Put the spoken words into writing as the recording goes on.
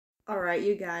Alright,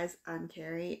 you guys, I'm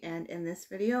Carrie, and in this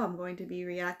video I'm going to be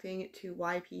reacting to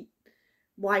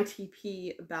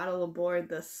YTP Battle Aboard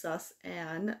the Sus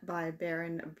Ann by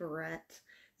Baron Brett.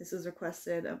 This was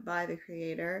requested by the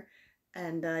creator,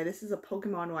 and this is a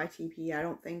Pokemon YTP. I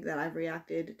don't think that I've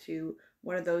reacted to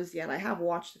one of those yet. I have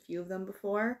watched a few of them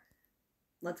before.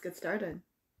 Let's get started.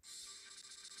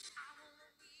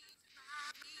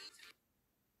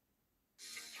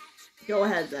 Go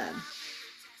ahead then.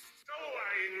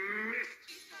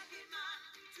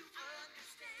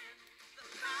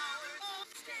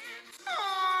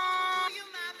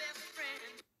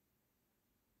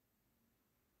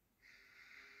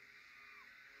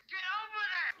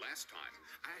 Last time,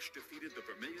 Ash defeated the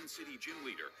Vermilion City gym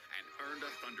leader and earned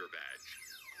a Thunder Badge.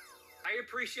 I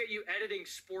appreciate you editing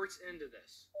sports into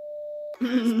this.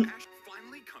 Has Ash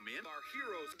finally come in? Our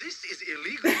heroes. This is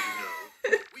illegal, you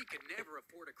know. We can never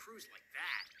afford a cruise like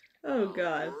that. Oh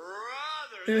god.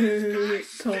 Brother,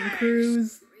 Tom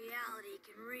Cruise. Reality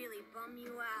can really bum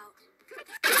you out.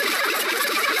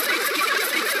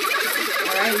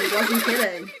 Alright, he wasn't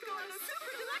kidding.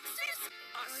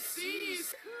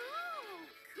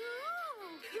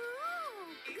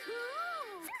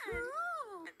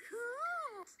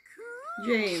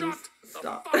 James,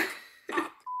 stop.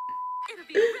 It'll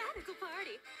be a radical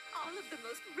party. All of the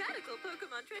most radical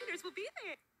Pokemon trainers will be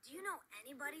there. Do you know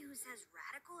anybody who says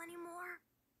radical anymore?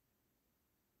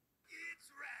 It's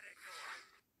radical.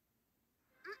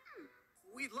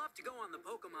 We'd love to go on the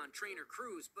Pokemon trainer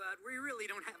cruise, but we really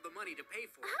don't have the money to pay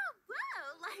for it. Oh,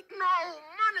 well, like... No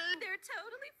money. They're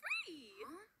totally free.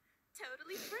 Huh?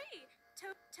 Totally free.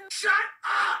 Shut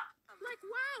up. Like,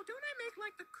 wow, don't I make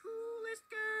like the coolest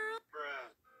girl? Bruh.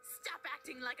 Stop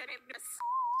acting like an ignorant.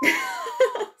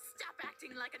 Stop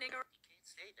acting like an ignorant. You can't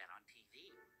say that on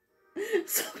TV.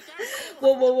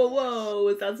 Whoa, whoa, whoa, whoa.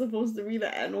 Is that supposed to be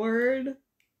the N-word?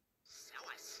 Sell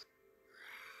us.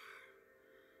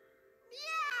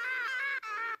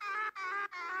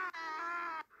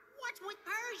 What's with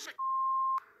Persia?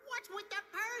 What's with the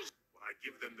Persia? When I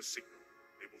give them the signal,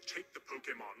 they will take the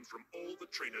Pokémon from all the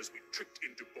trainers we've tricked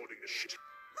into boarding the ship.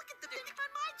 Look at the difference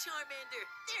on my Charmander.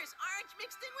 There's orange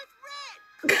mixed in with red.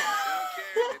 Don't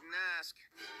care, didn't ask.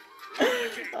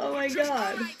 Oh my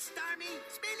god. All right, Starmie,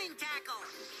 spinning tackle.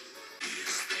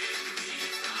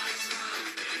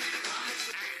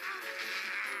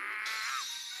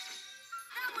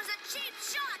 That was a cheap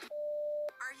shot!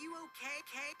 Are you okay,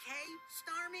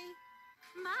 Starmie?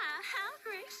 My, how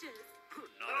gracious.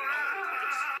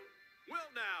 Well,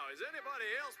 now, is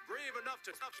anybody else brave enough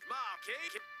to touch my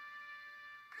cake?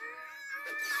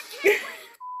 I can't wait!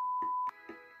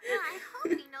 I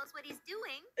hope he knows what he's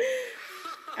doing.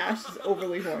 Ash is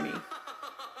overly horny.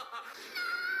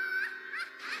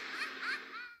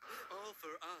 All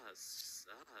for us.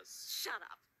 Shut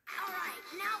up. All right,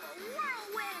 now a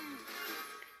whirlwind!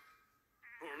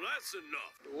 Well, that's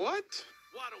enough. What?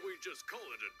 Why don't we just call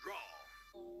it a draw?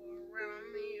 Around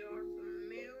me are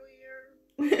familiar.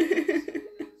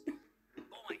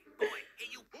 Boy, hey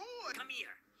you boy, come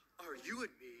here. Are you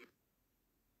and me?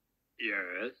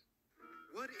 Yes.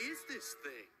 What is this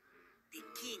thing? The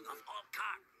king of all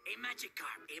carp. A magic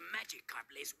carp. A magic carp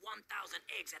lays 1,000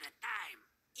 eggs at a time.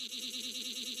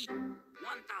 1,000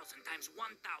 times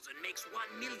 1,000 makes 1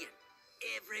 million.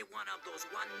 Every one of those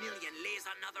 1 million lays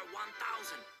another 1,000.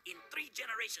 In 3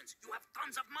 generations, you have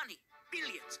tons of money.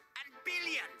 Billions and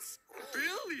billions.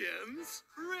 Billions?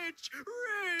 Rich.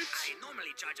 I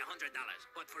normally charge $100,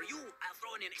 but for you, I'll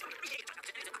throw in.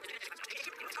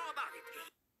 How about it?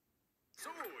 So,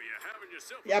 you're having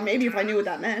yourself a Yeah, maybe if I knew what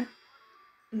that meant.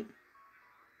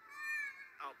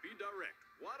 I'll be direct.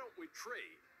 Why don't we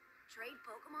trade? Trade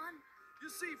Pokemon?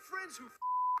 You see, friends who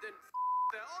then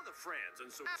their other friends, and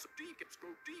so deacons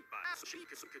grow deeper, so she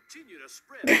can continue to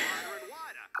spread wider and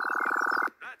wider.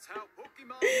 That's how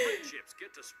Pokemon friendships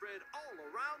get to spread all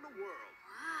around the world.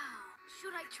 Wow.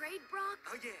 Should I trade, Brock?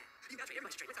 Oh yeah, you got to trade.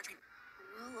 Let's trade.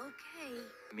 Well, okay.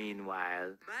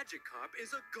 Meanwhile. Magikarp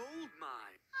is a gold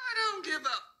mine. I don't give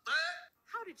a fuck.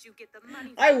 How did you get the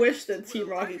money? I wish that Team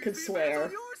Well, Rocket could I swear.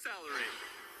 on your salary.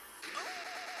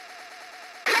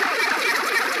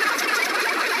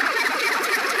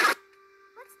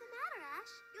 What's the matter,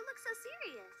 Ash? You look so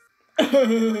serious.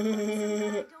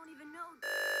 I don't even know.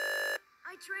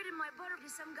 I traded my butter to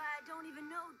some guy I don't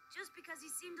even know just because he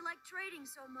seemed to like trading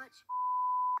so much.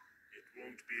 It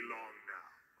won't be long now.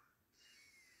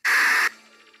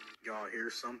 Y'all hear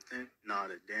something?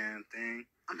 Not a damn thing.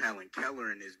 I'm Helen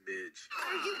Keller in this bitch.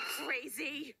 Are you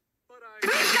crazy? But I...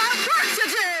 We've got work to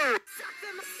do. Suck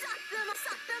them up.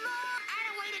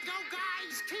 And way to go,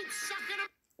 guys. Keep sucking them.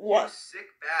 What? Sick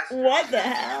bastard. What the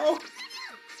hell?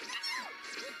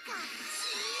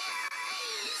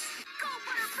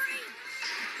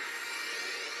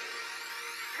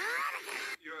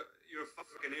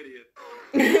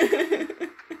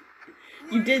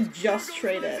 did just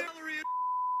trade it.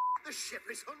 The ship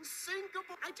is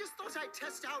unsinkable. I just thought I'd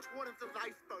test out one of the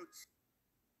lifeboats.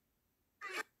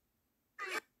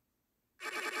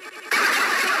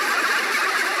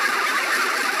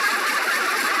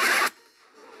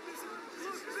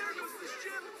 Look, there goes the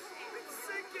ship. It's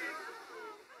sinking.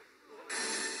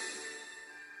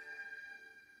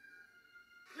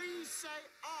 Please say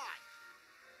I.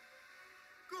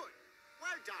 Good.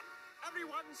 Well done.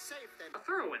 Everyone's safe then. A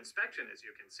thorough inspection, as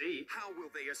you can see. How will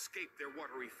they escape their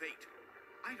watery fate?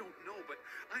 I don't know, but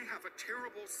I have a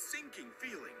terrible sinking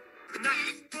feeling.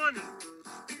 That's funny.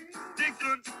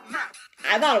 Different map.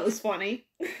 I thought it was funny.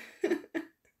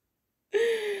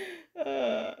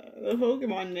 The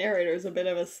Pokemon narrator is a bit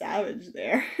of a savage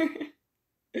there.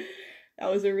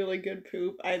 That was a really good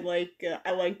poop. I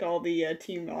liked all the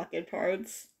Team Rocket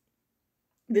parts.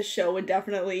 This show would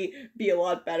definitely be a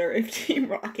lot better if Team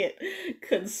Rocket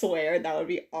could swear. That would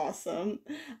be awesome.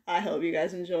 I hope you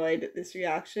guys enjoyed this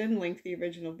reaction. Link to the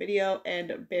original video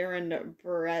and Baron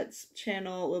Brett's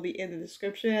channel will be in the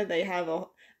description. They have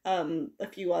a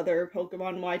few other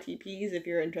Pokemon YTPs if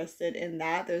you're interested in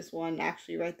that. There's one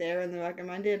actually right there in the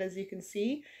recommended, as you can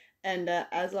see. And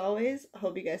as always,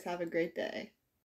 hope you guys have a great day.